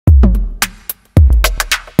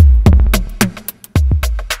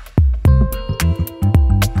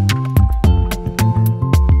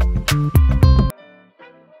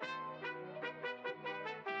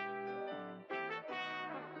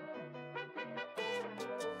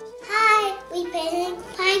be painting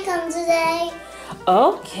pine cones today.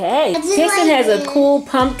 Okay. Kingston has a cool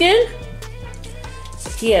pumpkin.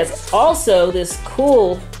 He has also this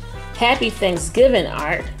cool Happy Thanksgiving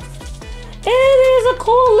art. And it is a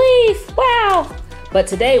cool leaf. Wow. But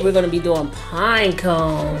today we're going to be doing pine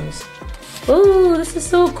cones. Ooh, this is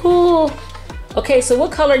so cool. Okay, so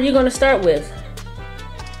what color are you going to start with?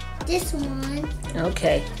 This one.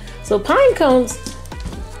 Okay. So pine cones,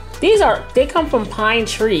 they come from pine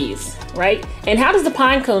trees, right? And how does the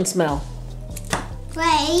pine cone smell?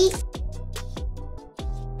 Great.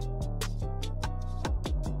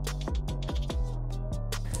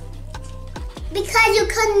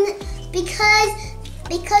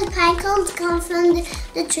 Because pine cones come from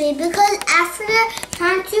the tree. Because after they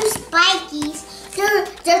turn to spikies,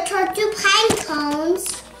 they're turned to pine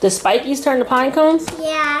cones. The spikies turn to pine cones?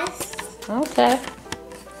 Yes. Okay.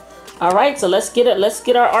 All right, so let's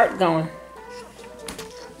get our art going.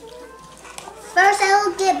 First, I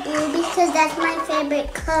will get blue because that's my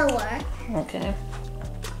favorite color. Okay.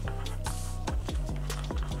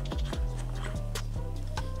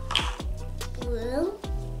 Blue.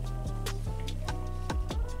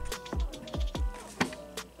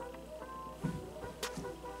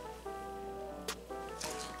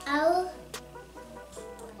 I'll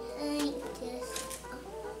like this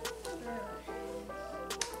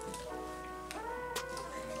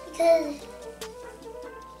because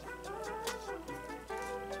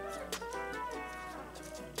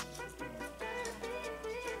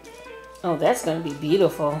oh, that's gonna be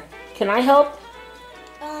beautiful. Can I help?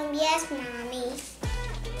 yes, Mom.